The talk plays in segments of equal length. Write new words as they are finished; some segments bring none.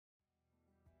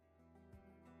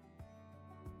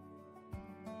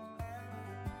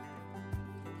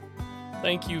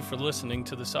Thank you for listening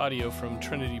to this audio from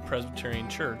Trinity Presbyterian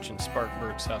Church in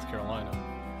Spartanburg, South Carolina.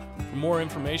 For more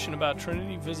information about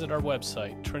Trinity, visit our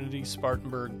website,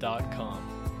 trinityspartanburg.com.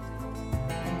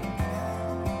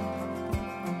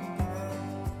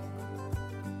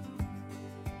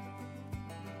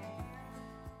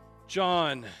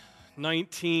 John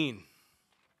 19.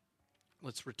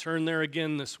 Let's return there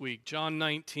again this week. John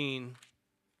 19.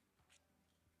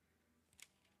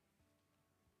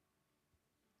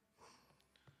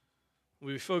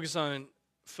 We'll be focused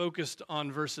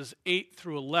on verses 8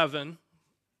 through 11,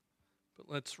 but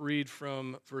let's read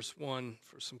from verse 1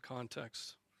 for some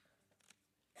context.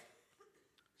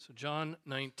 So John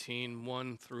 19,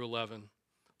 1 through 11.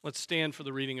 Let's stand for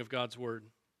the reading of God's word.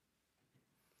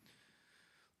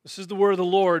 This is the word of the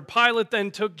Lord. Pilate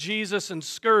then took Jesus and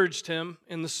scourged him,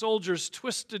 and the soldiers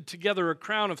twisted together a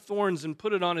crown of thorns and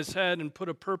put it on his head and put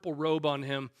a purple robe on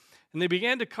him. And they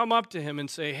began to come up to him and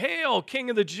say, "Hail, King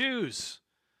of the Jews!"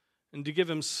 and to give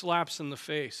him slaps in the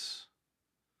face.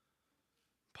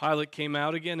 Pilate came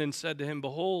out again and said to him,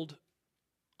 "Behold,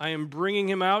 I am bringing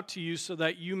him out to you so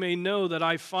that you may know that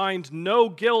I find no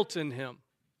guilt in him."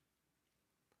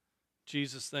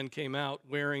 Jesus then came out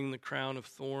wearing the crown of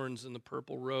thorns and the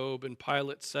purple robe, and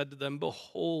Pilate said to them,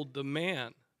 "Behold the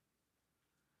man."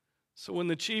 So when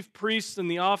the chief priests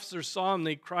and the officers saw him,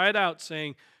 they cried out,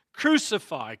 saying,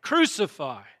 "Crucify,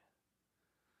 crucify."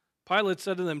 Pilate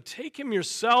said to them, "Take him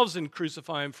yourselves and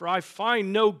crucify him, for I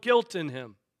find no guilt in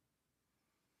him."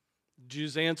 The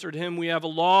Jews answered him, "We have a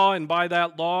law, and by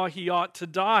that law he ought to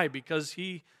die, because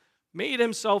he made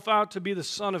himself out to be the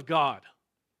Son of God."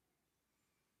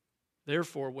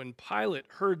 Therefore, when Pilate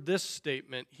heard this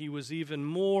statement, he was even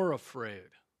more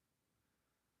afraid.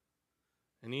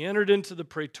 And he entered into the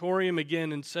praetorium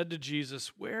again and said to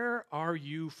Jesus, "Where are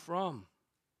you from?"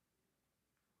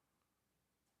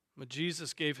 But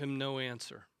Jesus gave him no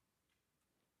answer.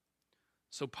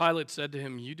 So Pilate said to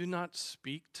him, "You do not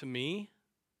speak to me?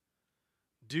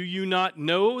 Do you not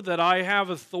know that I have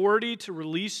authority to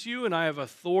release you and I have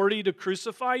authority to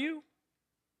crucify you?"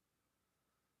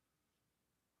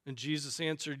 And Jesus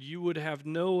answered, "You would have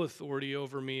no authority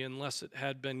over me unless it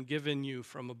had been given you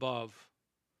from above.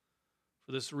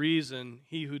 For this reason,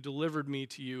 he who delivered me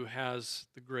to you has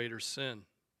the greater sin."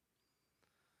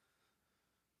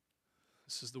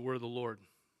 This is the word of the Lord.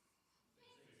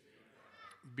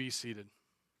 Be seated.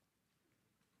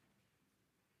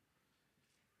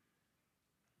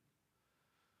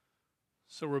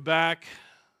 So we're back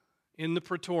in the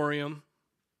praetorium.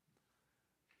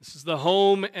 This is the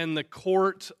home and the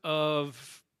court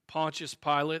of Pontius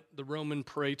Pilate, the Roman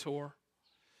praetor.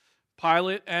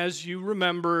 Pilate, as you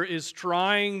remember, is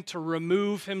trying to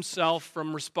remove himself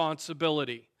from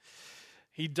responsibility.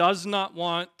 He does not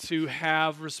want to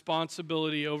have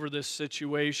responsibility over this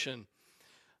situation.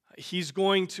 He's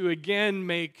going to again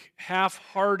make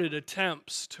half-hearted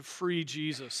attempts to free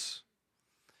Jesus.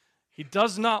 He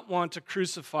does not want to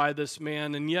crucify this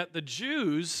man, and yet the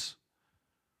Jews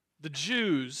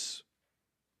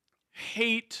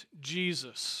hate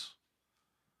Jesus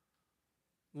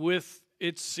with,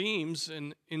 it seems,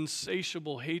 an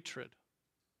insatiable hatred.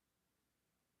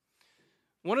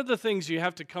 One of the things you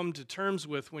have to come to terms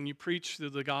with when you preach through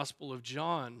the Gospel of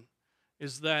John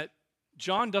is that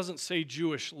John doesn't say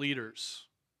Jewish leaders,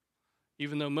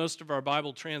 even though most of our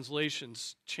Bible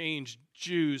translations change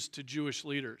Jews to Jewish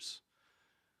leaders.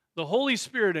 The Holy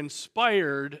Spirit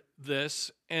inspired this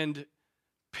and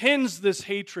pins this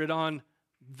hatred on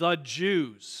the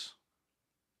Jews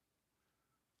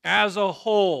as a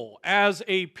whole, as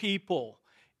a people.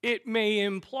 It may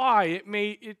imply,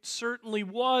 it certainly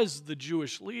was the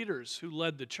Jewish leaders who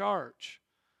led the charge.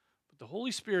 But the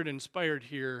Holy Spirit inspired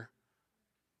here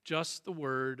just the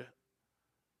word,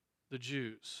 the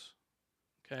Jews.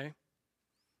 Okay?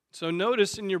 So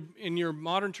notice in your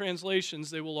modern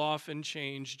translations, they will often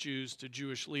change Jews to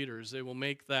Jewish leaders. They will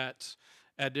make that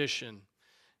addition.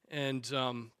 And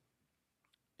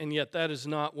yet that is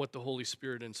not what the Holy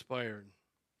Spirit inspired.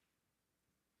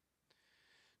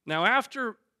 Now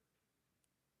after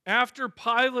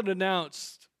Pilate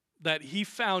announced that he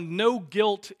found no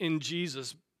guilt in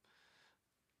Jesus,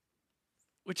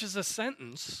 which is a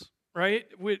sentence, right?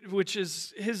 Which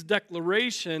is his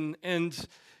declaration, and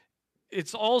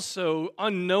it's also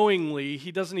unknowingly,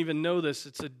 he doesn't even know this,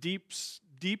 it's a deep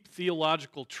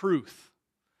theological truth.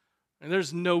 And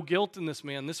there's no guilt in this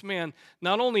man. This man,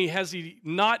 not only has he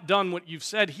not done what you've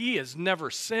said, he has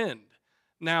never sinned.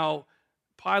 Now,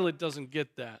 Pilate doesn't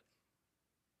get that.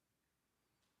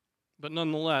 But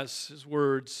nonetheless, his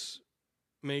words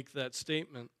make that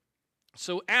statement.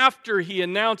 So after he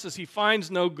announces he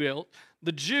finds no guilt,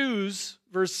 the Jews,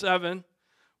 verse 7,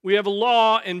 We have a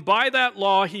law, and by that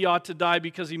law he ought to die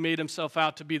because he made himself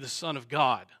out to be the Son of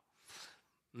God.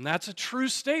 And that's a true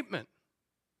statement.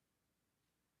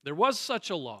 There was such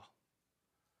a law.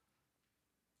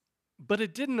 But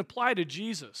it didn't apply to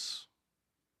Jesus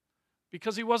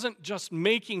because he wasn't just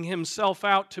making himself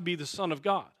out to be the Son of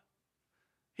God.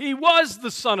 He was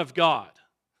the Son of God.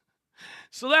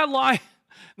 So that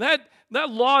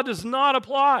law does not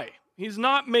apply. He's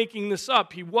not making this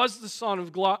up. He was the Son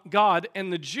of God,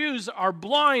 and the Jews are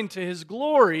blind to his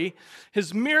glory,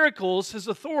 his miracles, his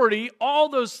authority, all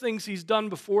those things he's done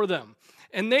before them.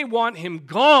 And they want him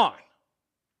gone.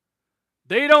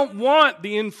 They don't want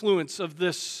the influence of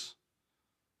this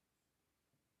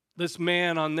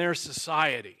man on their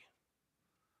society,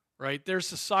 right? Their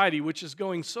society, which is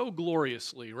going so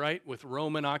gloriously, right, with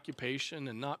Roman occupation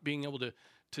and not being able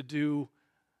to do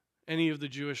any of the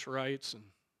Jewish rites.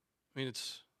 And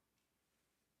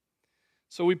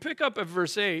so we pick up at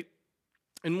verse 8,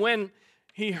 and when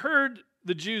he heard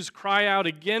the Jews cry out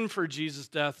again for Jesus'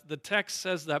 death, the text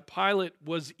says that Pilate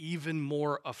was even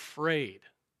more afraid.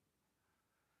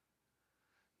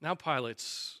 Now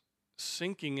Pilate's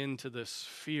sinking into this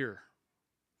fear.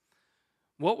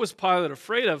 What was Pilate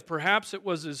afraid of? Perhaps it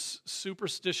was his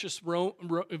superstitious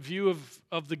view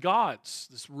of the gods,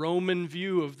 this Roman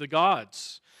view of the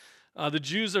gods. The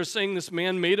Jews are saying this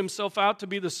man made himself out to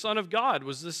be the Son of God.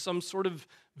 Was this some sort of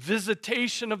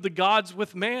visitation of the gods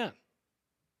with man?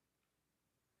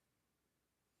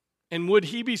 And would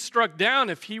he be struck down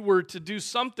if he were to do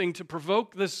something to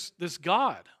provoke this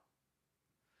God?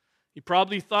 He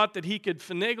probably thought that he could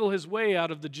finagle his way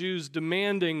out of the Jews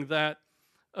demanding that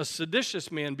a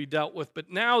seditious man be dealt with,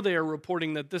 but now they are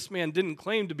reporting that this man didn't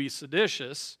claim to be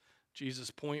seditious.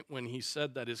 Jesus' point when he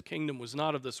said that his kingdom was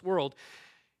not of this world.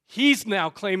 He's now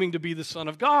claiming to be the Son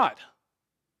of God.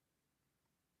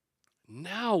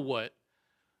 Now what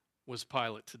was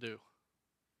Pilate to do?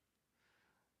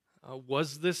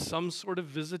 Was this some sort of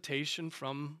visitation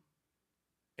from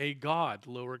a god,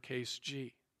 lowercase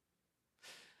g?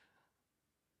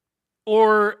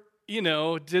 Or,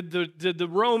 did the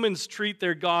Romans treat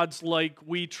their gods like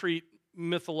we treat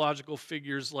mythological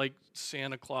figures like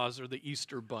Santa Claus or the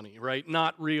Easter Bunny, right?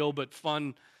 Not real, but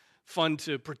fun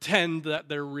to pretend that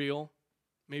they're real.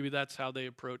 Maybe that's how they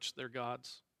approach their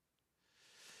gods.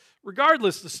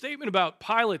 Regardless, the statement about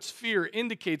Pilate's fear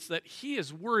indicates that he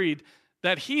is worried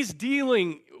that he's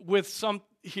dealing with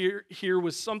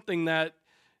with something that,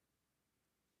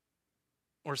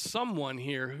 or someone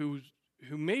here who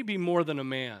may be more than a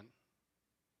man.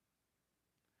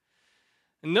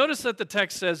 And notice that the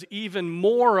text says even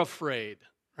more afraid,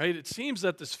 right? It seems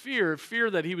that this fear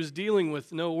that he was dealing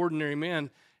with no ordinary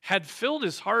man, had filled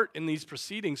his heart in these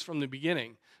proceedings from the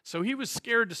beginning. So he was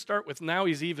scared to start with, now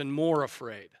he's even more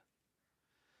afraid.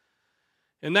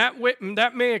 And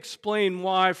that may explain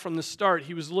why from the start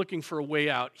he was looking for a way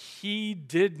out. He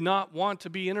did not want to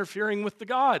be interfering with the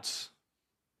gods.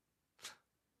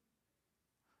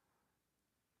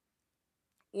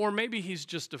 Or maybe he's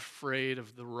just afraid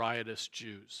of the riotous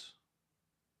Jews.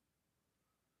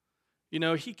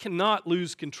 He cannot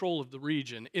lose control of the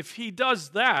region. If he does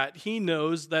that, he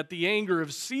knows that the anger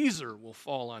of Caesar will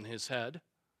fall on his head.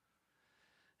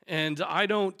 And I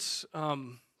don't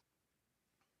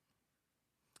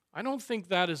think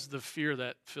that is the fear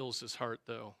that fills his heart,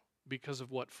 though, because of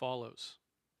what follows.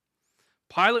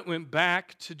 Pilate went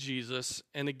back to Jesus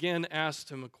and again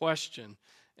asked him a question.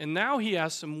 And now he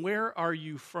asks him, "Where are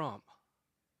you from?"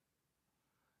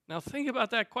 Now think about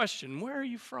that question. Where are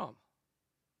you from?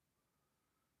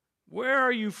 Where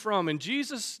are you from? And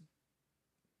Jesus,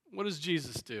 what does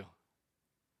Jesus do?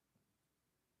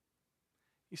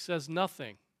 He says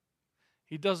nothing.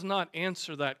 He does not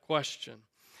answer that question.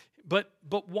 But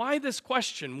why this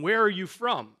question? Where are you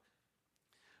from?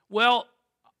 Well,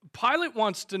 Pilate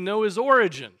wants to know his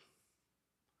origin.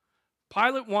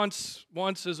 Pilate wants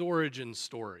his origin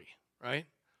story, right?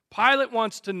 Pilate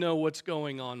wants to know what's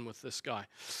going on with this guy.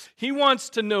 He wants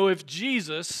to know if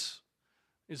Jesus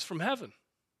is from heaven.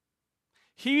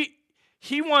 He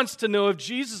wants to know if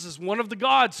Jesus is one of the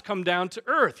gods come down to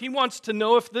earth. He wants to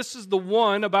know if this is the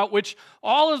one about which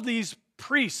all of these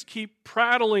priests keep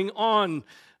prattling on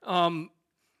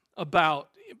about.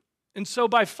 And so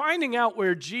by finding out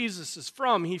where Jesus is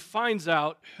from, he finds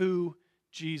out who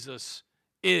Jesus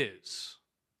is.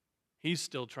 He's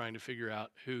still trying to figure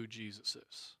out who Jesus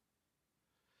is.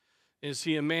 Is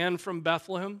he a man from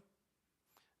Bethlehem?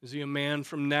 Is he a man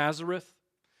from Nazareth?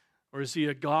 Or is he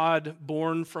a God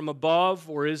born from above?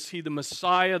 Or is he the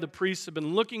Messiah the priests have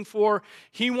been looking for?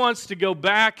 He wants to go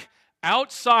back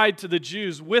outside to the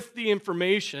Jews with the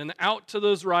information, out to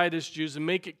those riotous Jews, and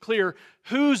make it clear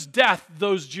whose death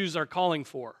those Jews are calling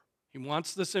for. He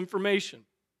wants this information.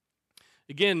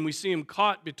 Again, we see him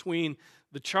caught between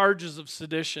the charges of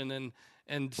sedition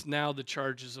and now the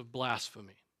charges of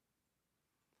blasphemy.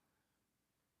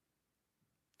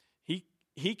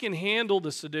 He can handle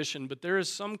the sedition, but there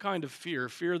is some kind of fear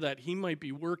that he might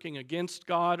be working against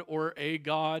God or a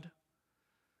God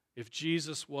if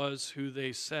Jesus was who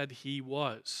they said he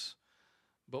was.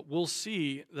 But we'll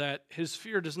see that his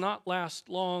fear does not last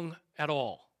long at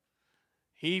all.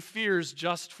 He fears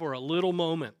just for a little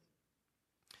moment.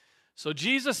 So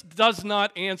Jesus does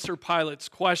not answer Pilate's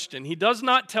question. He does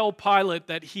not tell Pilate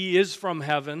that he is from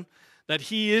heaven, that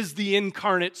he is the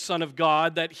incarnate Son of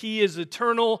God, that he is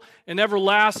eternal and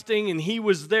everlasting, and he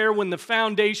was there when the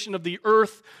foundation of the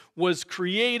earth was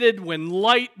created, when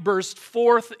light burst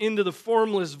forth into the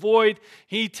formless void.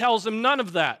 He tells him none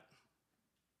of that.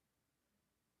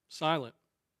 Silent.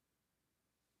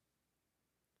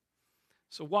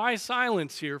 So why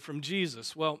silence here from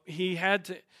Jesus? Well, he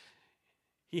had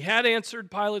answered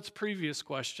Pilate's previous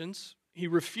questions. He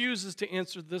refuses to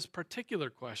answer this particular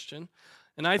question.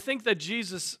 And I think that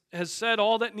Jesus has said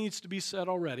all that needs to be said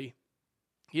already.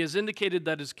 He has indicated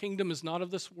that his kingdom is not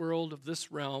of this world, of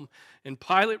this realm. And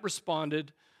Pilate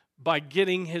responded by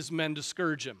getting his men to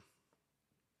scourge him.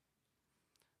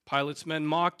 Pilate's men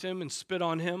mocked him and spit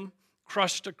on him,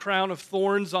 crushed a crown of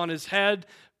thorns on his head.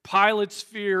 Pilate's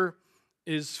fear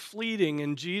is fleeting,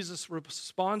 and Jesus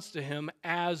responds to him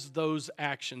as those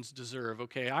actions deserve.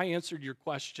 Okay, I answered your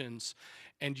questions,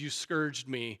 and you scourged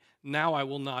me. Now I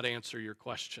will not answer your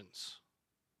questions.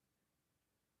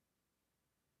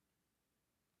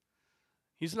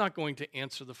 He's not going to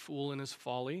answer the fool in his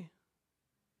folly.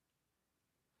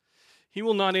 He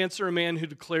will not answer a man who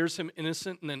declares him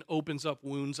innocent and then opens up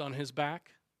wounds on his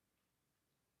back.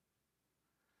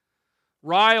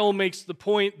 Ryle makes the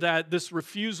point that this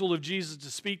refusal of Jesus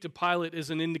to speak to Pilate is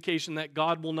an indication that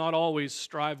God will not always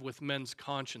strive with men's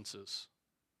consciences.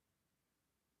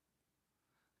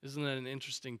 Isn't that an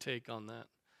interesting take on that?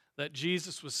 That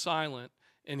Jesus was silent,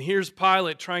 and here's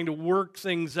Pilate trying to work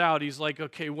things out. He's like,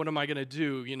 okay, what am I going to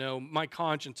do? You know, my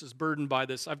conscience is burdened by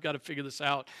this. I've got to figure this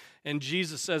out. And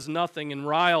Jesus says nothing, and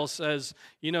Ryle says,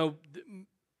 you know,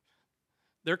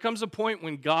 there comes a point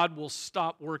when God will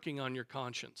stop working on your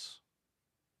conscience.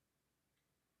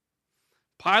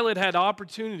 Pilate had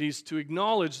opportunities to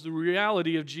acknowledge the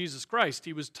reality of Jesus Christ.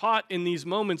 He was taught in these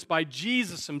moments by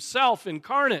Jesus himself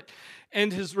incarnate,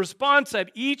 and his response at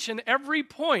each and every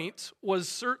point was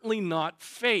certainly not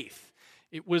faith.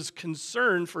 It was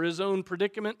concern for his own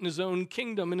predicament and his own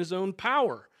kingdom and his own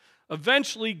power.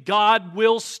 Eventually, God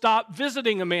will stop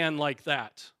visiting a man like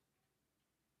that.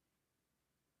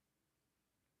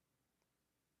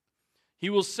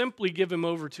 He will simply give him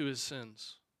over to his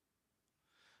sins.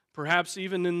 Perhaps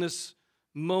even in this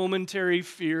momentary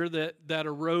fear that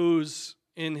arose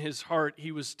in his heart,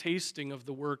 he was tasting of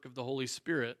the work of the Holy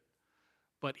Spirit.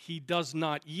 But he does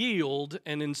not yield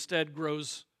and instead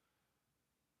grows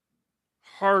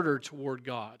harder toward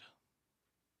God.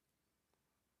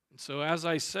 And so, as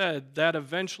I said, that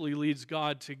eventually leads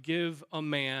God to give a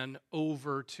man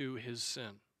over to his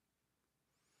sin.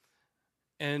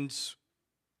 And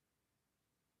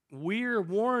we're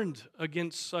warned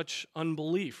against such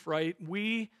unbelief, right?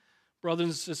 We, brothers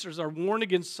and sisters, are warned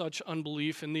against such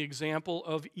unbelief in the example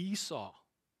of Esau.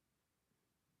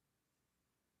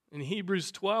 In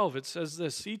Hebrews 12, it says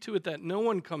this, "See to it that no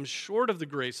one comes short of the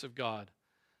grace of God,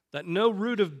 that no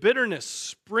root of bitterness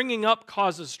springing up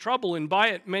causes trouble, and by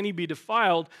it many be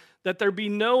defiled, that there be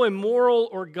no immoral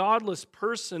or godless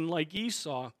person like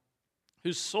Esau,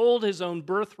 who sold his own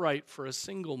birthright for a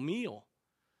single meal.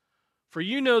 For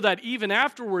you know that even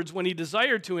afterwards, when he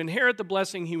desired to inherit the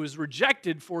blessing, he was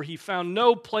rejected, for he found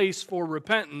no place for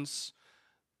repentance,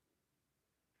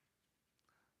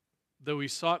 though he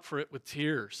sought for it with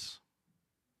tears."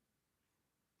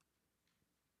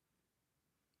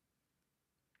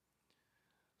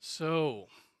 So,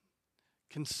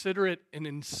 consider it an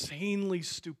insanely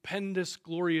stupendous,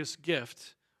 glorious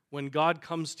gift when God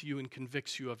comes to you and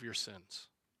convicts you of your sins.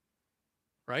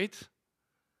 Right?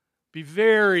 Be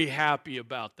very happy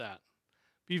about that.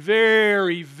 Be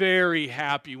very, very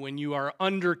happy when you are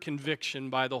under conviction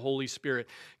by the Holy Spirit.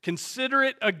 Consider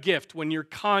it a gift when your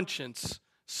conscience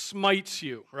smites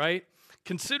you, right?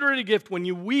 Consider it a gift when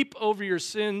you weep over your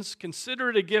sins.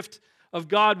 Consider it a gift of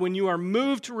God when you are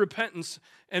moved to repentance,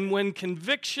 and when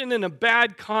conviction and a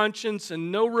bad conscience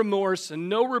and no remorse and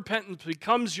no repentance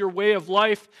becomes your way of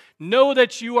life, know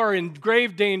that you are in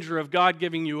grave danger of God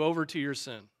giving you over to your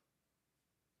sin.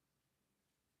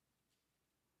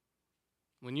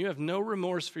 when you have no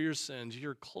remorse for your sins,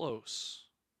 you're close.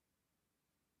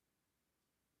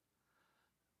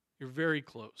 You're very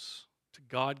close to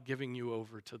God giving you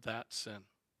over to that sin.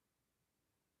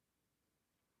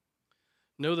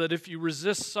 Know that if you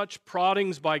resist such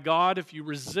proddings by God, if you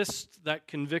resist that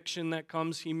conviction that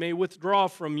comes, He may withdraw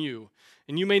from you.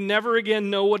 And you may never again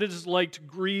know what it is like to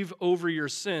grieve over your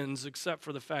sins, except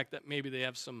for the fact that maybe they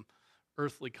have some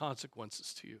earthly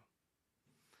consequences to you.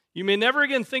 You may never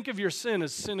again think of your sin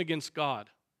as sin against God.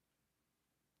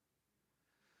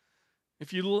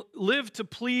 If you live to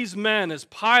please men as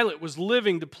Pilate was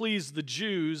living to please the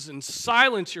Jews and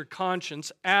silence your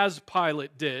conscience as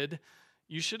Pilate did,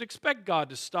 you should expect God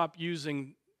to stop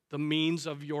using the means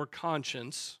of your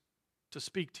conscience to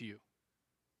speak to you.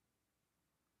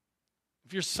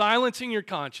 If you're silencing your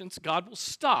conscience, God will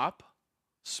stop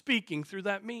speaking through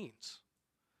that means.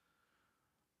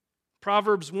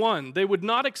 Proverbs 1, they would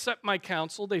not accept my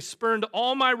counsel. They spurned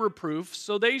all my reproof,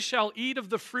 so they shall eat of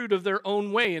the fruit of their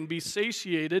own way and be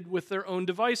satiated with their own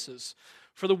devices.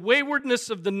 For the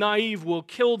waywardness of the naive will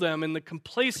kill them, and the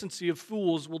complacency of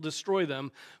fools will destroy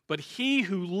them. But he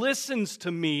who listens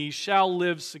to me shall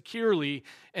live securely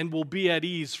and will be at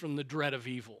ease from the dread of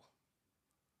evil.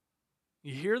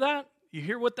 You hear that? You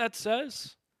hear what that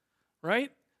says?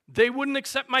 Right? They wouldn't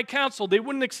accept my counsel. They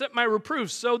wouldn't accept my reproof.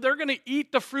 So they're going to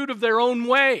eat the fruit of their own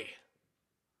way.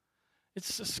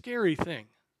 It's a scary thing.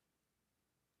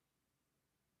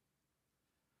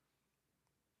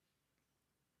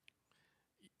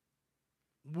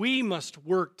 We must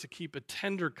work to keep a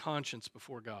tender conscience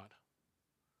before God.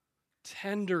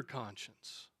 Tender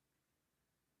conscience.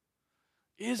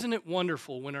 Isn't it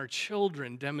wonderful when our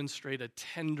children demonstrate a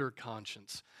tender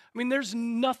conscience? I mean, there's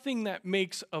nothing that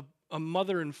makes a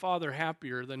mother and father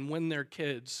happier than when their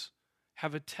kids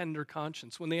have a tender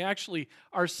conscience, when they actually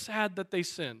are sad that they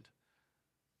sinned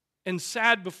and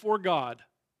sad before God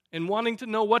and wanting to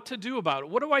know what to do about it.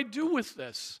 What do I do with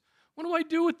this? What do I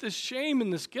do with this shame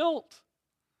and this guilt?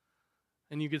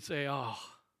 And you could say, oh,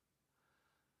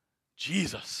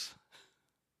 Jesus,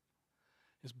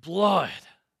 His blood,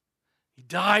 He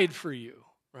died for you,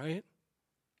 right?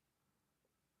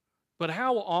 But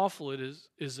how awful is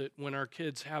it when our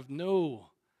kids have no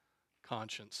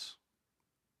conscience?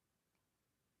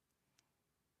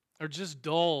 Or just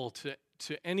dull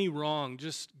to any wrong,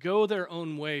 just go their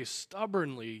own way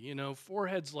stubbornly,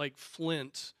 foreheads like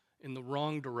flint in the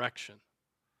wrong direction,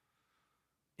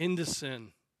 into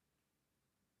sin.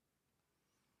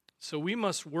 So we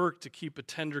must work to keep a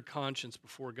tender conscience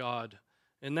before God,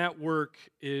 and that work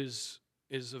is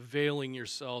availing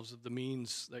yourselves of the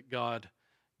means that God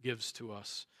gives to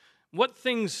us. What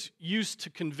things used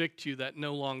to convict you that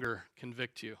no longer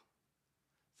convict you?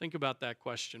 Think about that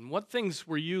question. What things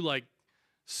were you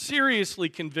seriously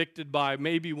convicted by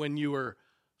maybe when you were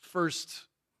first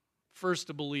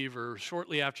a believer, or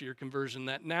shortly after your conversion,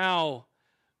 that now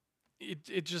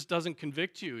it just doesn't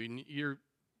convict you and you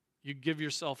give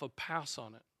yourself a pass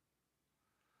on it?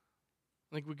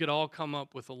 I think we could all come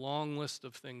up with a long list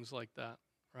of things like that,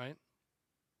 right?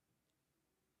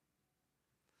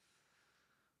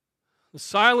 The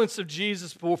silence of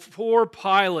Jesus before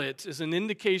Pilate is an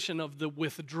indication of the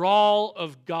withdrawal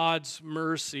of God's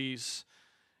mercies.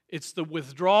 It's the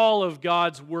withdrawal of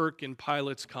God's work in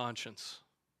Pilate's conscience.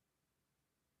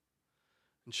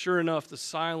 And sure enough, the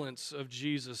silence of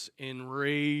Jesus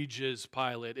enrages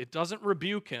Pilate. It doesn't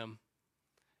rebuke him,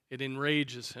 it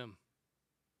enrages him.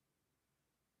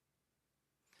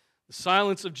 The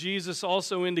silence of Jesus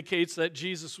also indicates that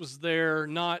Jesus was there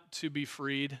not to be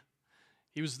freed.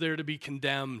 He was there to be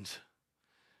condemned.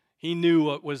 He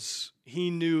knew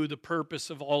the purpose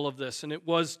of all of this, and it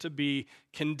was to be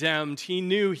condemned. He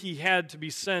knew he had to be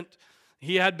sent.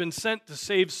 He had been sent to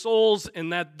save souls,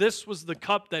 and that this was the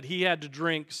cup that he had to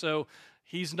drink, so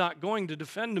he's not going to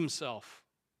defend himself.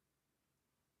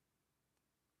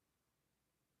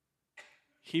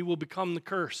 He will become the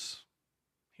curse.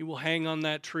 He will hang on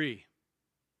that tree.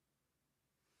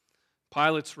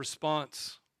 Pilate's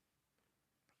response,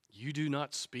 "You do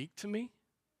not speak to me?"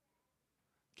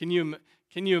 Can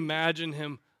you imagine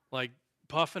him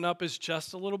puffing up his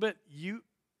chest a little bit? You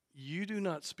do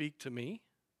not speak to me?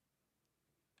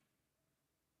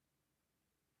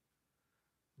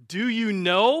 Do you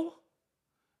know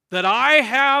that I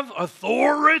have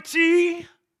authority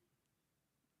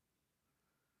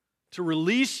to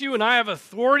release you and I have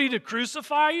authority to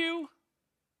crucify you?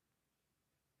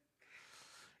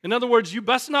 In other words, you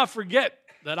best not forget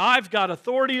that I've got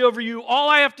authority over you. All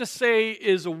I have to say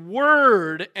is a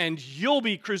word and you'll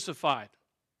be crucified.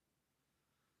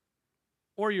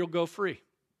 Or you'll go free.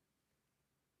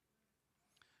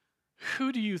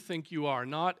 Who do you think you are,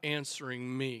 not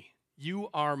answering me? You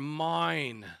are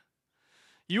mine.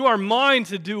 You are mine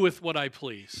to do with what I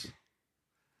please.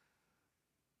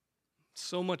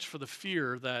 So much for the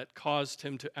fear that caused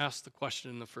him to ask the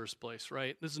question in the first place,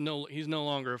 right? He's no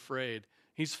longer afraid.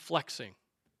 He's flexing.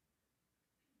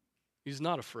 He's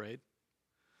not afraid.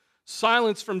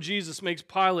 Silence from Jesus makes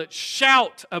Pilate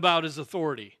shout about his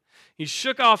authority. He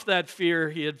shook off that fear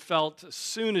he had felt as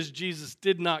soon as Jesus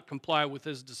did not comply with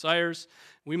his desires.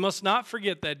 We must not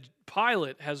forget that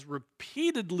Pilate has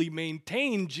repeatedly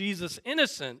maintained Jesus'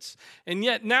 innocence, and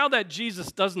yet now that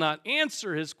Jesus does not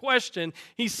answer his question,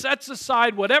 he sets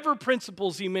aside whatever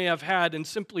principles he may have had and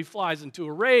simply flies into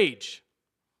a rage.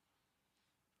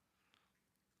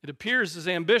 It appears his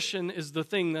ambition is the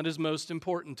thing that is most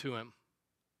important to him.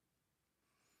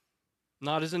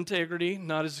 Not his integrity,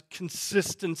 not his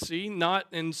consistency,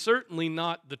 and certainly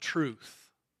not the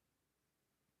truth.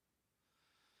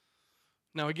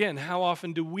 Now again, how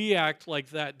often do we act like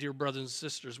that, dear brothers and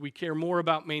sisters? We care more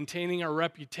about maintaining our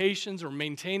reputations or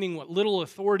maintaining what little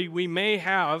authority we may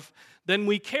have than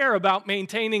we care about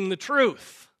maintaining the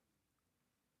truth.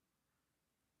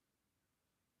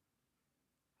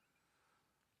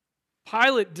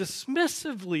 Pilate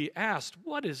dismissively asked,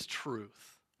 "What is truth?"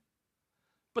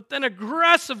 but then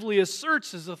aggressively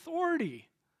asserts his authority.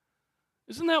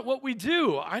 Isn't that what we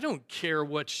do? I don't care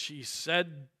what she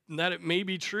said, that it may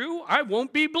be true. I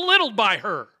won't be belittled by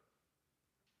her.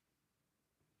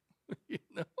 You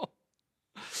know?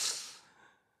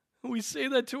 We say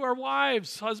that to our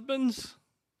wives, husbands.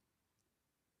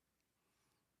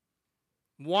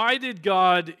 Why did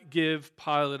God give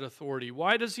Pilate authority?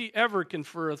 Why does he ever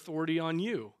confer authority on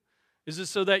you? Is it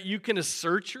so that you can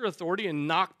assert your authority and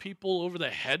knock people over the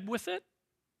head with it?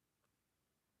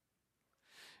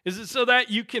 Is it so that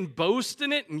you can boast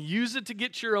in it and use it to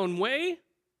get your own way?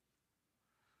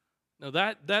 No,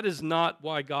 that is not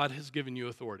why God has given you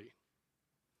authority.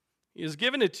 He has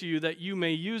given it to you that you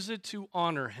may use it to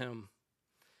honor him,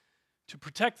 to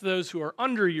protect those who are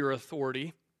under your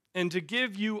authority, and to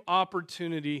give you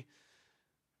opportunity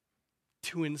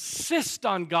to insist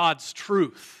on God's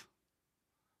truth,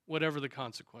 whatever the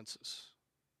consequences,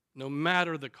 no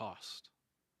matter the cost.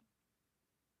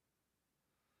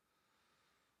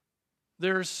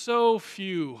 There are so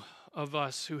few of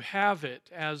us who have it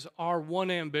as our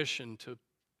one ambition to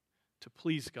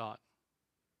please God.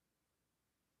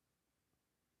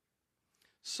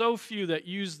 So few that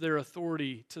use their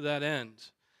authority to that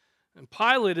end. And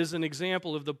Pilate is an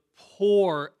example of the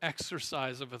poor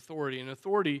exercise of authority, an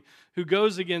authority who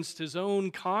goes against his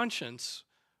own conscience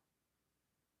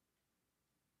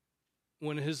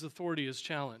when his authority is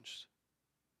challenged,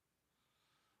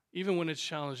 even when it's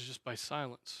challenged just by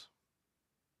silence.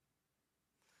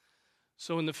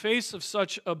 So in the face of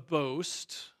such a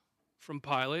boast from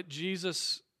Pilate,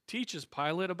 Jesus teaches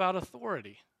Pilate about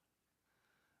authority.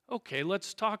 Okay,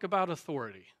 let's talk about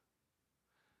authority.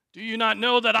 Do you not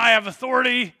know that I have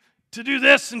authority to do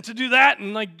this and to do that?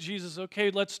 And like Jesus,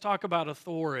 okay, let's talk about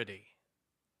authority.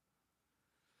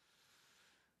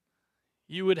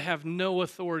 You would have no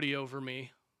authority over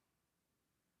me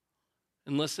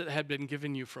unless it had been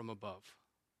given you from above.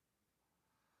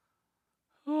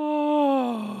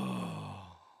 Oh.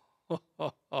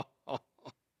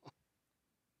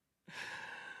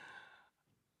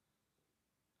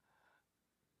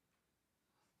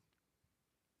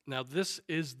 Now, this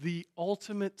is the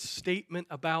ultimate statement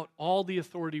about all the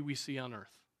authority we see on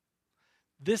earth.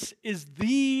 This is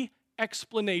the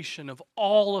explanation of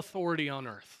all authority on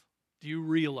earth. Do you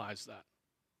realize that?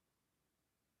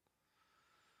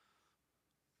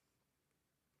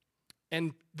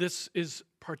 And this is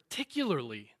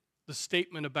particularly the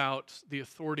statement about the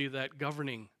authority that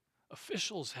governing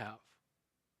officials have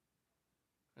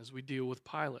as we deal with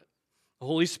Pilate. The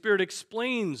Holy Spirit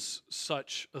explains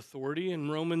such authority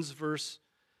in Romans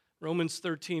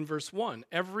 13, verse 1.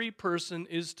 Every person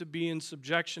is to be in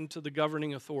subjection to the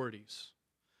governing authorities.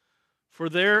 For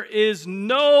there is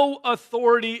no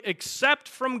authority except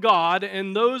from God,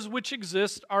 and those which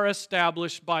exist are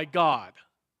established by God.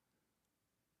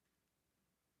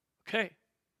 Okay.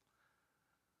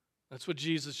 That's what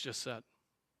Jesus just said.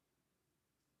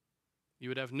 You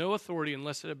would have no authority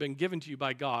unless it had been given to you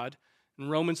by God. And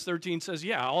Romans 13 says,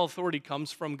 yeah, all authority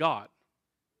comes from God.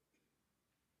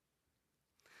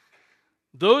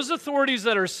 Those authorities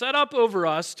that are set up over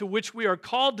us, to which we are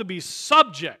called to be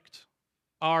subject,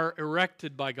 are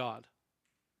erected by God.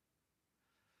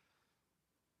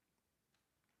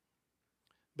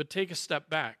 But take a step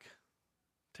back.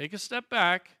 Take a step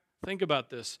back. Think about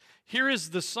this. Here is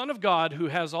the Son of God who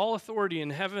has all authority in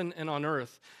heaven and on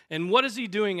earth. And what is he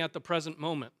doing at the present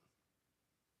moment?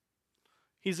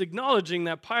 He's acknowledging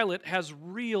that Pilate has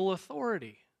real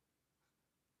authority.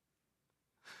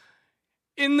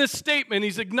 In this statement,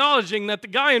 he's acknowledging that the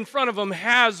guy in front of him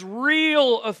has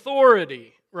real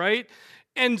authority, right?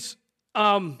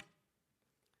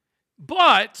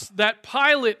 But that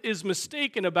Pilate is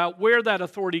mistaken about where that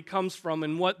authority comes from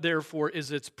and what, therefore,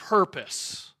 is its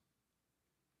purpose.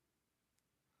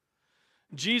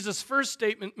 Jesus' first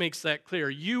statement makes that clear.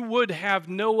 You would have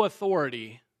no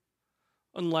authority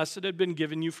unless it had been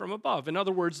given you from above. In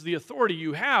other words, the authority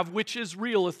you have, which is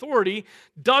real authority,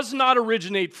 does not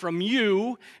originate from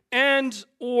you and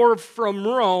or from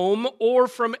Rome or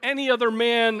from any other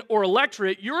man or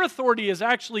electorate. Your authority is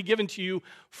actually given to you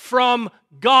from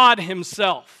God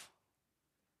himself.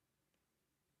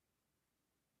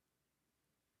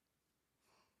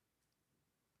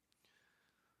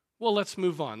 Well, let's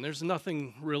move on. There's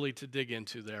nothing really to dig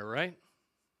into there, right?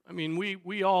 I mean,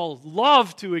 we all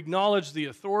love to acknowledge the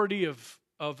authority of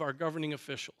our governing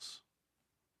officials.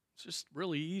 It's just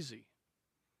really easy.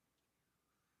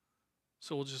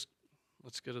 So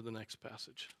let's go to the next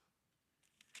passage.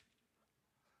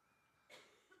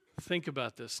 Think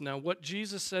about this. Now, what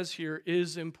Jesus says here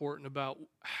is important about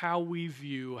how we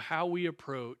view, how we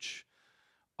approach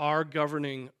our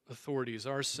governing authorities,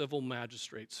 our civil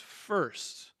magistrates.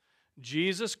 First,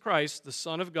 Jesus Christ, the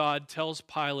Son of God, tells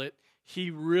Pilate he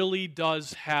really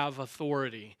does have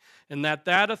authority, and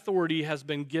that authority has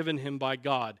been given him by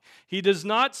God. He does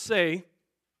not say,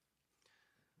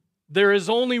 there is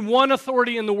only one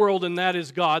authority in the world, and that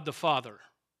is God the Father.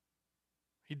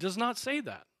 He does not say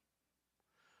that,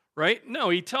 right? No,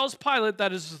 he tells Pilate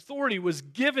that his authority was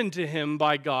given to him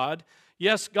by God.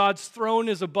 Yes, God's throne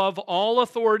is above all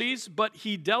authorities, but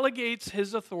he delegates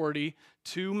his authority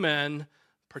to men,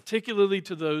 particularly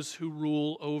to those who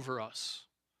rule over us.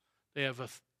 They have a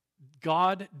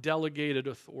God-delegated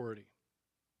authority.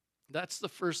 That's the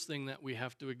first thing that we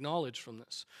have to acknowledge from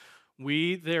this.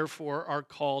 We, therefore, are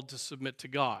called to submit to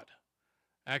God.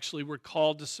 Actually, we're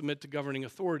called to submit to governing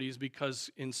authorities because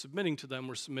in submitting to them,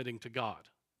 we're submitting to God.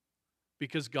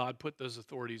 Because God put those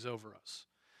authorities over us.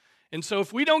 And so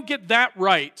if we don't get that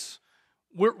right,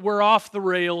 we're off the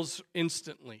rails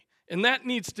instantly. And that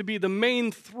needs to be the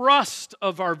main thrust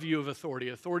of our view of authority.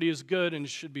 Authority is good and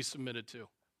should be submitted to.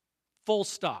 Full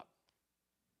stop.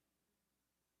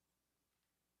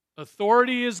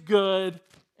 Authority is good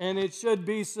and it should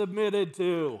be submitted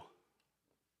to.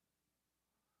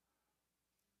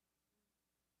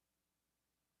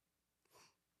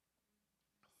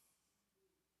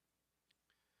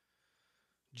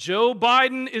 Joe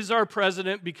Biden is our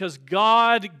president because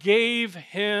God gave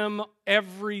him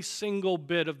every single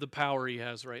bit of the power he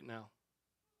has right now.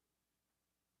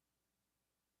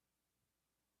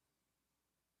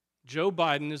 Joe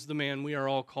Biden is the man we are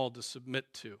all called to submit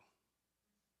to.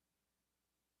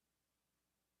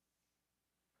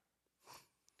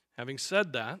 Having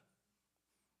said that,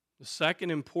 the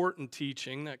second important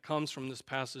teaching that comes from this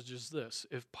passage is this.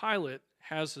 If Pilate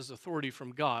has his authority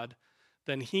from God,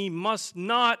 then he must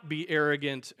not be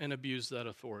arrogant and abuse that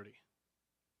authority.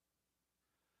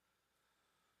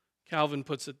 Calvin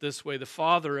puts it this way: the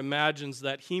father imagines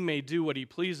that he may do what he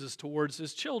pleases towards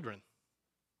his children,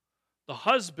 the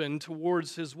husband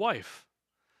towards his wife,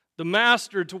 the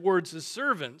master towards his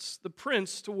servants, the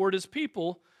prince toward his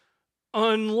people,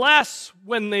 unless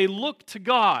when they look to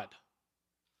God,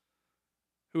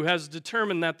 who has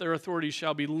determined that their authority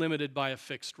shall be limited by a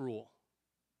fixed rule.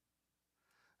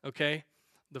 Okay?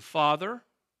 The father,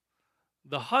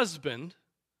 the husband,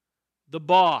 the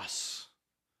boss,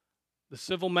 the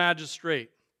civil magistrate,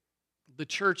 the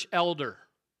church elder,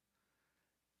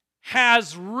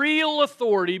 has real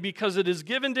authority because it is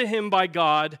given to him by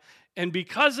God, and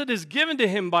because it is given to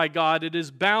him by God, it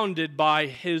is bounded by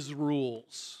his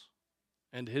rules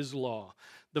and his law.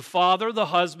 The father, the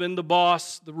husband, the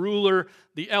boss, the ruler,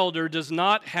 the elder does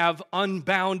not have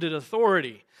unbounded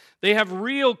authority. They have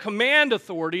real command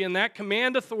authority, and that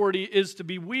command authority is to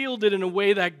be wielded in a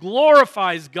way that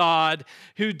glorifies God,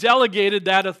 who delegated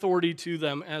that authority to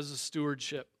them as a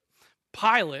stewardship.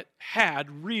 Pilate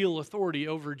had real authority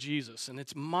over Jesus, and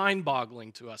it's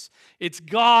mind-boggling to us. It's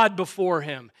God before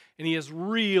him, and he has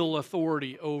real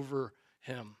authority over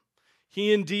him.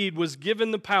 He indeed was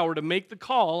given the power to make the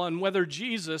call on whether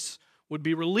Jesus would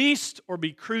be released or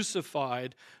be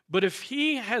crucified, but if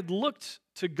he had looked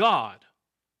to God,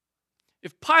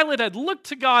 if Pilate had looked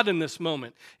to God in this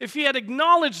moment, if he had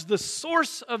acknowledged the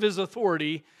source of his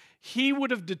authority, he would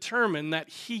have determined that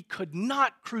he could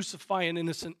not crucify an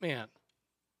innocent man.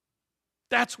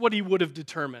 That's what he would have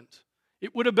determined.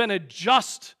 It would have been a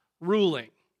just ruling.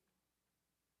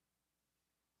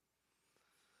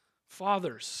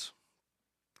 Fathers,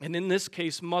 And in this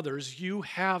case, mothers, you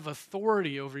have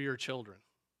authority over your children.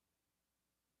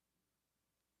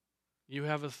 You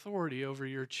have authority over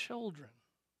your children.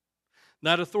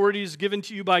 That authority is given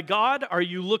to you by God. Are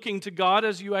you looking to God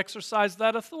as you exercise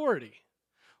that authority?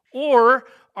 Or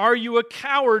are you a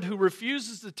coward who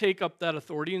refuses to take up that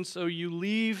authority, and so you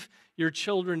leave your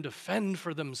children to fend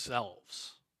for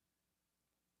themselves?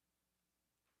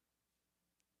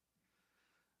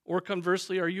 Or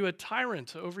conversely, are you a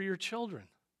tyrant over your children,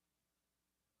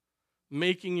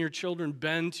 making your children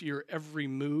bend to your every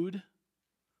mood,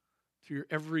 to your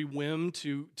every whim,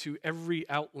 to every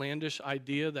outlandish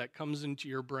idea that comes into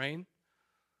your brain?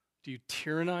 Do you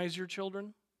tyrannize your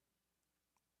children?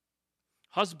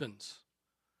 Husbands,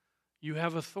 you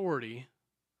have authority.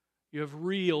 You have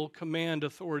real command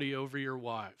authority over your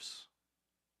wives.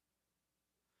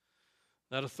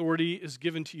 That authority is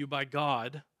given to you by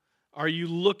God. Are you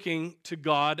looking to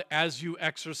God as you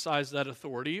exercise that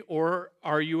authority, or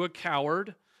are you a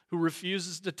coward who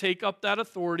refuses to take up that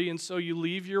authority, and so you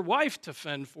leave your wife to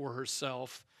fend for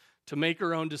herself, to make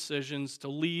her own decisions, to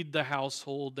lead the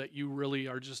household that you really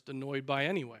are just annoyed by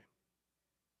anyway?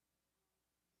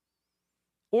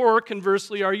 Or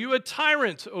conversely, are you a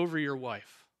tyrant over your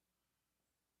wife?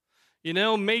 You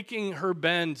know, making her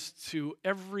bend to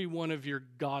every one of your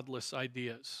godless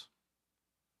ideas,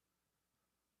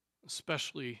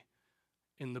 especially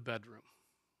in the bedroom.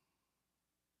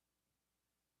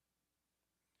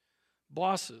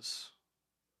 Bosses,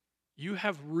 you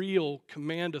have real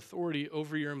command authority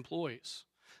over your employees.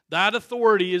 That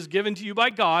authority is given to you by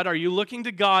God. Are you looking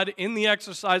to God in the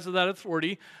exercise of that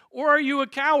authority, or are you a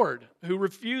coward who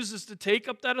refuses to take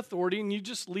up that authority and you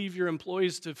just leave your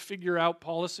employees to figure out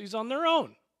policies on their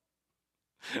own?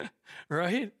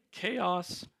 Right?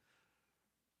 Chaos.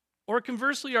 Or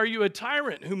conversely, are you a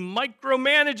tyrant who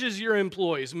micromanages your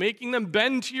employees, making them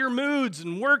bend to your moods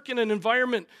and work in an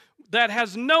environment that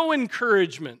has no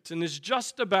encouragement and is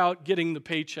just about getting the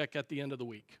paycheck at the end of the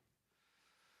week?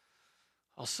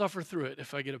 I'll suffer through it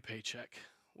if I get a paycheck.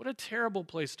 What a terrible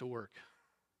place to work.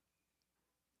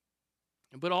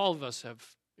 But all of us have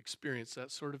experienced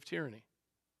that sort of tyranny.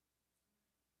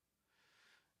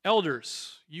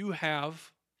 Elders, you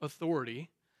have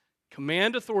authority,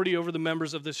 command authority over the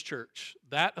members of this church.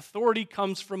 That authority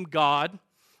comes from God.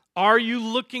 Are you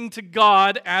looking to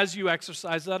God as you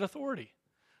exercise that authority?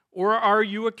 Or are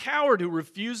you a coward who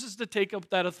refuses to take up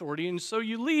that authority, and so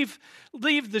you leave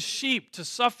the sheep to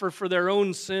suffer for their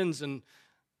own sins, and,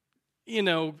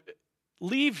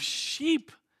 leave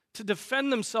sheep to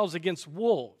defend themselves against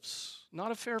wolves?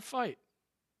 Not a fair fight.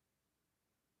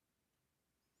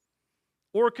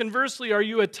 Or conversely, are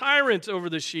you a tyrant over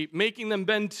the sheep, making them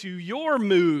bend to your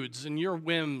moods and your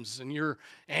whims and your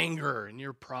anger and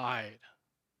your pride?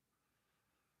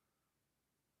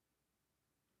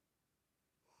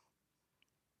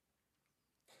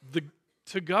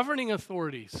 To governing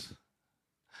authorities,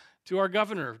 to our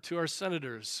governor, to our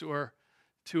senators,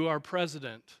 to our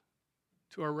president,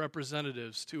 to our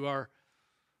representatives, to our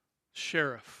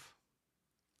sheriff,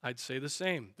 I'd say the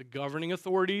same. The governing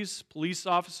authorities, police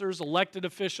officers, elected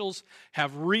officials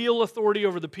have real authority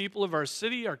over the people of our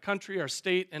city, our country, our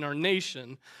state, and our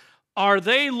nation. Are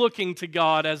they looking to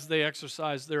God as they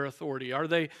exercise their authority? Are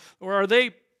they,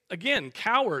 again,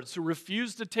 cowards who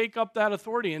refuse to take up that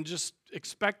authority and just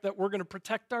expect that we're going to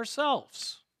protect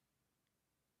ourselves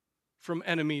from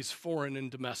enemies, foreign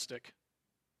and domestic?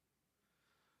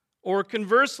 Or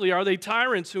conversely, are they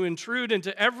tyrants who intrude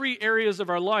into every areas of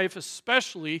our life,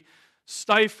 especially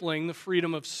stifling the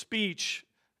freedom of speech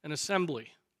and assembly?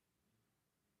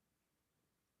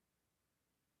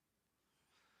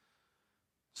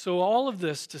 So all of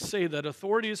this to say that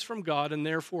authority is from God and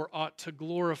therefore ought to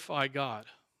glorify God.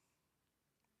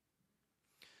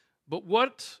 But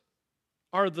what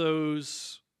are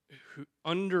those who,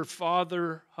 under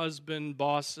father, husband,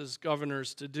 bosses,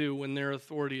 governors, to do when their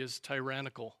authority is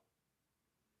tyrannical?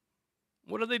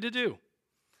 What are they to do?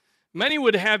 Many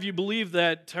would have you believe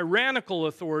that tyrannical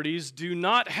authorities do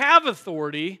not have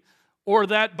authority, or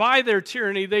that by their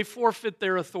tyranny they forfeit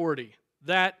their authority.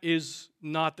 That is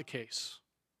not the case.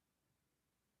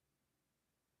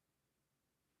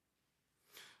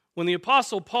 When the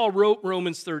Apostle Paul wrote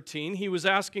Romans 13, he was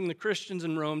asking the Christians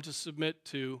in Rome to submit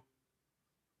to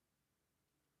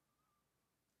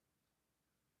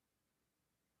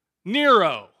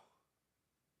Nero.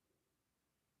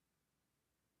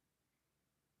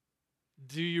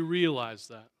 Do you realize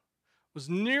that? Was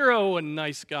Nero a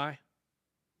nice guy?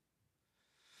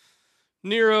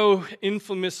 Nero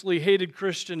infamously hated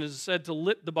Christians, is said to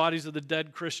lit the bodies of the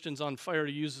dead Christians on fire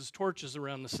to use as torches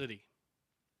around the city.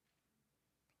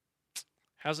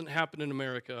 Hasn't happened in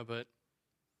America, but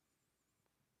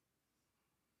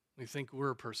we think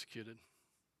we're persecuted.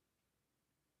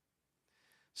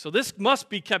 So this must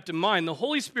be kept in mind. The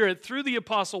Holy Spirit, through the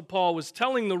Apostle Paul, was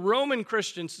telling the Roman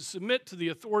Christians to submit to the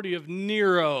authority of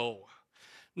Nero.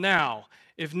 Now,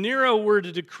 if Nero were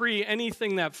to decree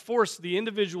anything that forced the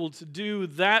individual to do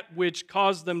that which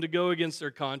caused them to go against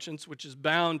their conscience, which is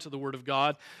bound to the Word of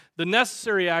God, the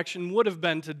necessary action would have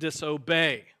been to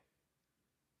disobey.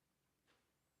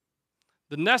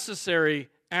 The necessary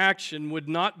action would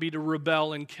not be to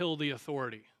rebel and kill the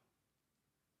authority.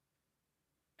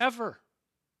 Ever.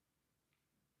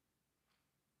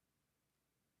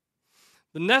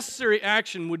 The necessary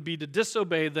action would be to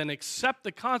disobey, then accept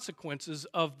the consequences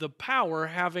of the power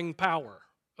having power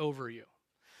over you.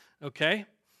 Okay?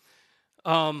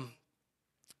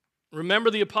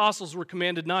 Remember, the apostles were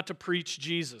commanded not to preach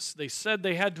Jesus. They said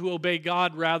they had to obey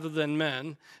God rather than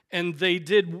men, and they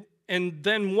did. And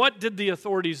then what did the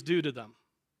authorities do to them?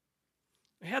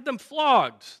 They had them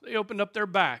flogged. They opened up their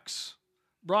backs,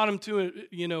 brought them to,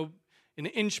 an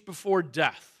inch before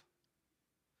death.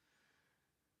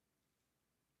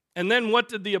 And then what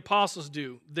did the apostles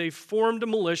do? They formed a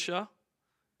militia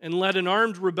and led an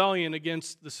armed rebellion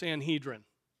against the Sanhedrin.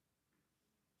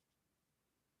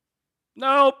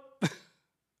 Nope.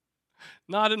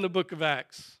 Not in the book of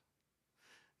Acts.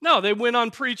 No, they went on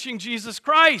preaching Jesus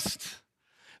Christ.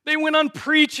 They went on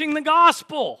preaching the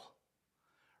gospel.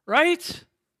 Right?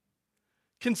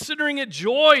 Considering it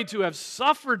joy to have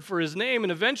suffered for his name,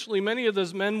 and eventually many of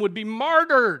those men would be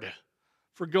martyred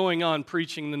for going on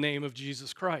preaching the name of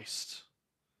Jesus Christ.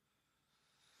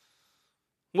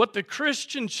 What the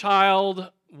Christian child,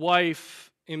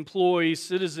 wife, employee,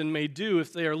 citizen may do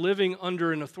if they are living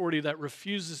under an authority that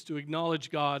refuses to acknowledge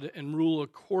God and rule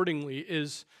accordingly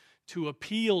is to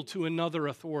appeal to another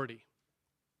authority.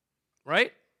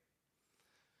 Right?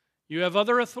 You have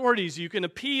other authorities you can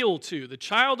appeal to. The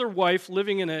child or wife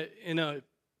living in a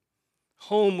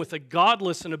home with a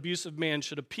godless and abusive man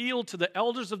should appeal to the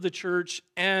elders of the church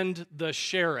and the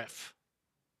sheriff.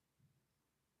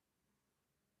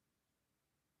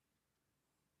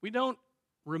 We don't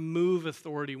remove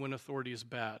authority when authority is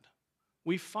bad.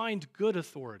 We find good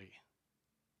authority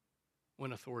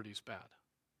when authority is bad.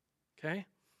 Okay?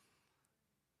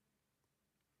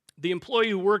 The employee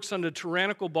who works under a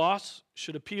tyrannical boss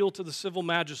should appeal to the civil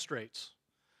magistrates.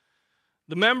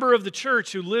 The member of the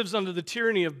church who lives under the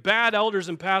tyranny of bad elders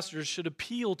and pastors should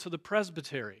appeal to the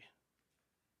presbytery.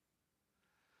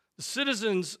 The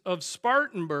citizens of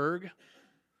Spartanburg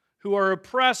who are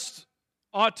oppressed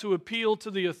ought to appeal to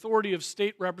the authority of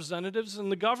state representatives and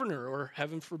the governor, or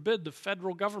heaven forbid, the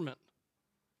federal government.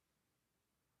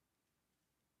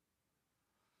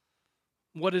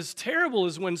 What is terrible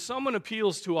is when someone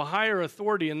appeals to a higher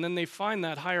authority and then they find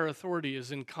that higher authority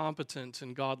is incompetent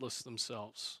and godless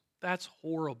themselves. That's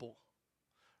horrible,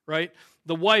 right?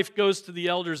 The wife goes to the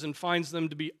elders and finds them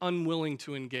to be unwilling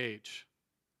to engage.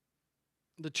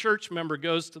 The church member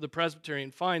goes to the presbytery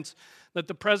and finds that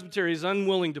the presbytery is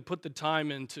unwilling to put the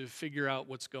time in to figure out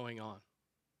what's going on.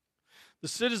 The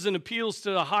citizen appeals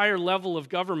to the higher level of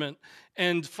government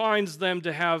and finds them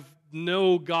to have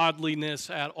no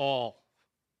godliness at all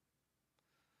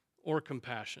or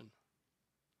compassion.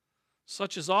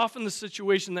 Such is often the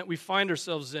situation that we find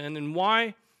ourselves in, and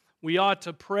why we ought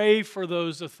to pray for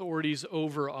those authorities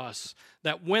over us,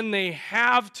 that when they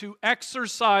have to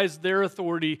exercise their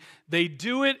authority, they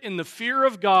do it in the fear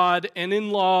of God and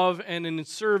in love and in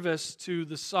service to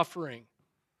the suffering,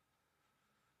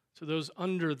 to those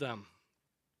under them.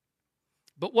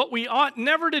 But what we ought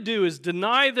never to do is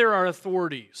deny there are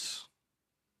authorities,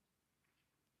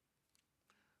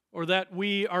 or that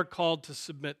we are called to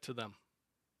submit to them.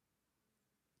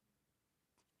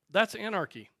 That's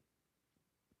anarchy.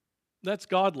 That's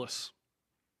godless.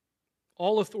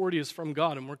 All authority is from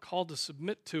God, and we're called to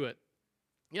submit to it.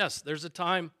 Yes, there's a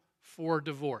time for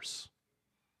divorce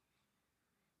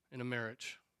in a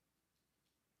marriage.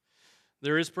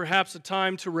 There is perhaps a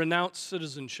time to renounce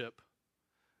citizenship.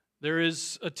 There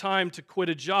is a time to quit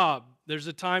a job. There's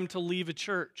a time to leave a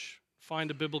church,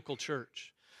 find a biblical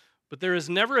church. But there is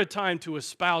never a time to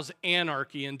espouse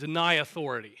anarchy and deny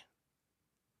authority,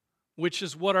 which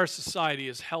is what our society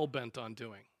is hell-bent on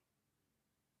doing.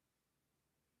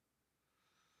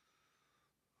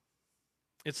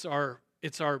 It's our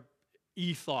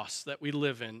ethos that we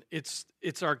live in. It's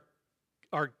our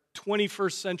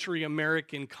 21st century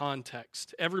American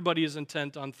context. Everybody is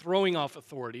intent on throwing off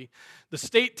authority. The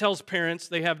state tells parents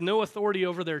they have no authority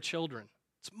over their children.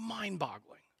 It's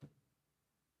mind-boggling.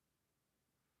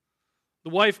 The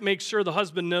wife makes sure the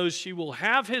husband knows she will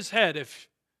have his head if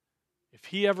if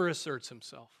he ever asserts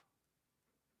himself.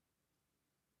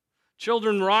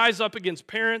 Children rise up against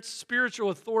parents.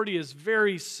 Spiritual authority is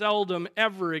very seldom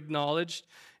ever acknowledged.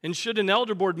 And should an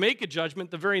elder board make a judgment,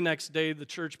 the very next day the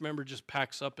church member just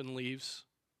packs up and leaves.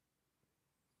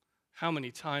 How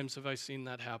many times have I seen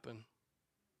that happen?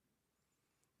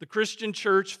 The Christian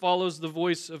church follows the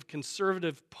voice of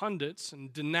conservative pundits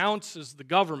and denounces the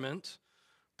government,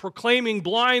 proclaiming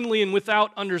blindly and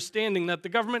without understanding that the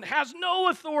government has no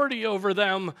authority over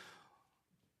them,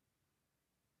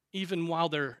 even while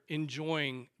they're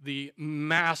enjoying the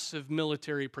massive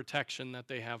military protection that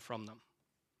they have from them.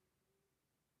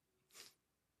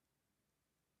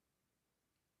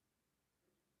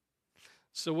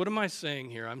 So what am I saying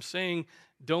here? I'm saying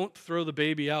don't throw the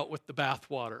baby out with the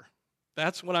bathwater.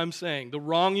 That's what I'm saying. The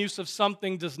wrong use of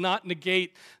something does not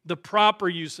negate the proper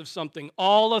use of something.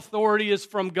 All authority is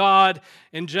from God,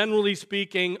 and generally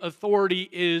speaking, authority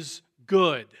is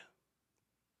good,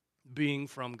 being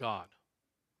from God.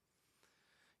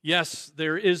 Yes,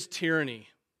 there is tyranny.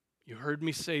 You heard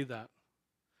me say that.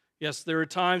 Yes, there are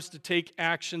times to take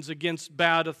actions against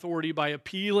bad authority by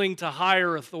appealing to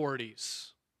higher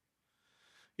authorities.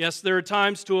 Yes, there are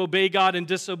times to obey God and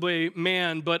disobey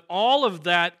man, but all of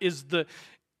that is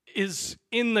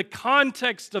in the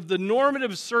context of the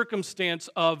normative circumstance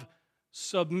of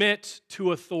submit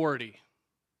to authority.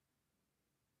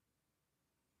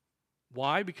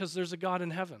 Why? Because there's a God in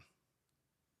heaven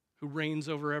who reigns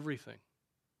over everything.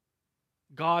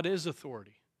 God is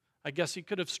authority. I guess he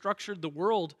could have structured the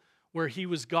world where he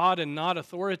was God and not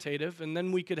authoritative, and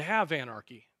then we could have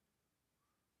anarchy.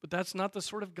 But that's not the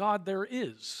sort of God there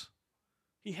is.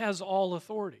 He has all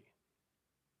authority.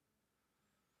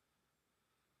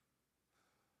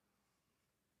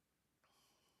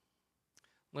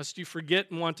 Lest you forget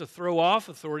and want to throw off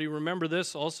authority, remember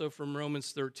this also from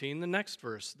Romans 13, the next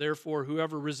verse. Therefore,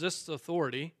 whoever resists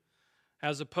authority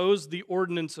has opposed the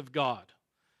ordinance of God,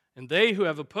 and they who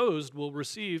have opposed will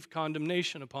receive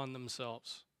condemnation upon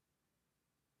themselves.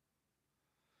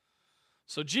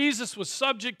 So Jesus was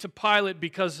subject to Pilate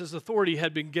because his authority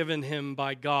had been given him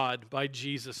by God, by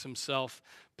Jesus himself.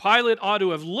 Pilate ought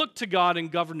to have looked to God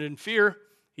and governed in fear.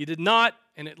 He did not,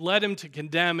 and it led him to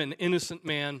condemn an innocent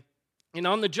man. And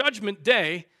on the judgment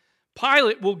day,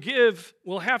 Pilate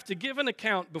will have to give an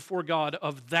account before God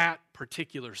of that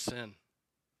particular sin.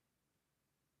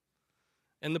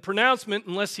 And the pronouncement,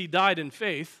 unless he died in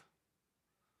faith,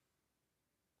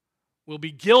 will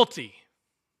be guilty.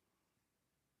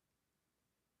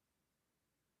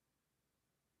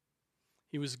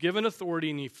 He was given authority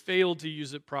and he failed to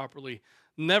use it properly.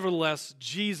 Nevertheless,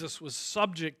 Jesus was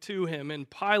subject to him, and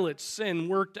Pilate's sin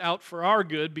worked out for our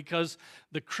good because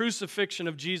the crucifixion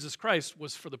of Jesus Christ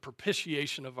was for the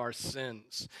propitiation of our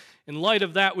sins. In light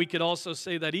of that, we could also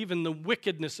say that even the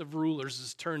wickedness of rulers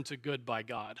is turned to good by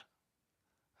God.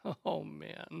 Oh,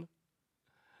 man.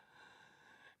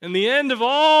 And the end of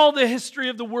all the history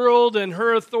of the world and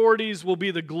her authorities will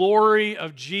be the glory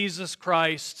of Jesus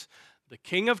Christ, the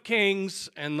King of Kings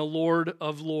and the Lord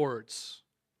of Lords.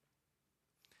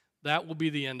 That will be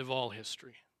the end of all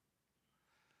history.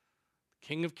 The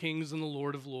King of Kings and the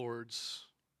Lord of Lords,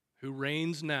 who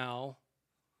reigns now,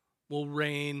 will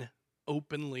reign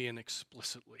openly and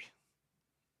explicitly.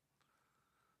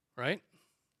 Right?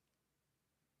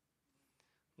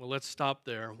 Well, let's stop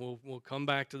there. We'll come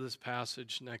back to this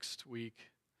passage next week,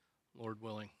 Lord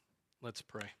willing. Let's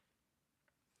pray.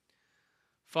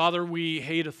 Father, we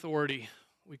hate authority.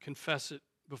 We confess it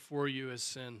before you as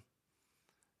sin.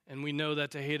 And we know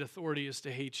that to hate authority is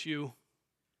to hate you.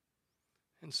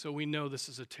 And so we know this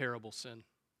is a terrible sin.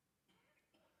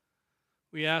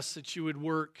 We ask that you would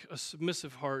work a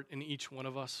submissive heart in each one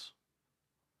of us.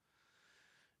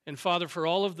 And Father, for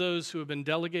all of those who have been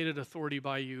delegated authority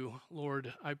by you,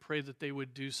 Lord, I pray that they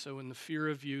would do so in the fear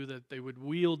of you, that they would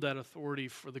wield that authority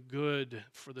for the good,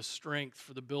 for the strength,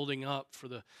 for the building up, for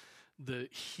the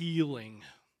healing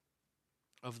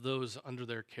of those under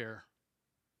their care.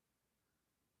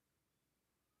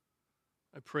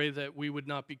 I pray that we would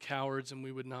not be cowards and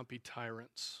we would not be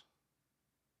tyrants.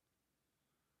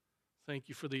 Thank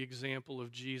you for the example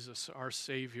of Jesus, our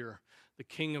Savior, the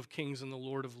King of Kings and the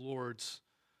Lord of Lords,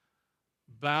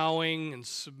 bowing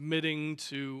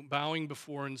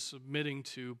before and submitting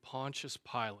to Pontius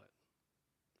Pilate,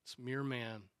 this mere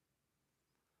man,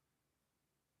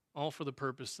 all for the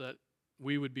purpose that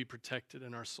we would be protected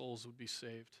and our souls would be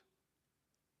saved.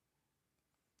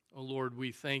 Oh Lord,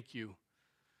 we thank you.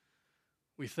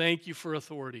 We thank you for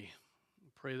authority. We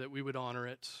pray that we would honor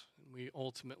it, and we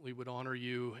ultimately would honor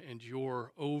you and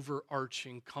your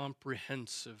overarching,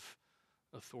 comprehensive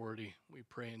authority. We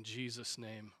pray in Jesus'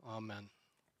 name. Amen.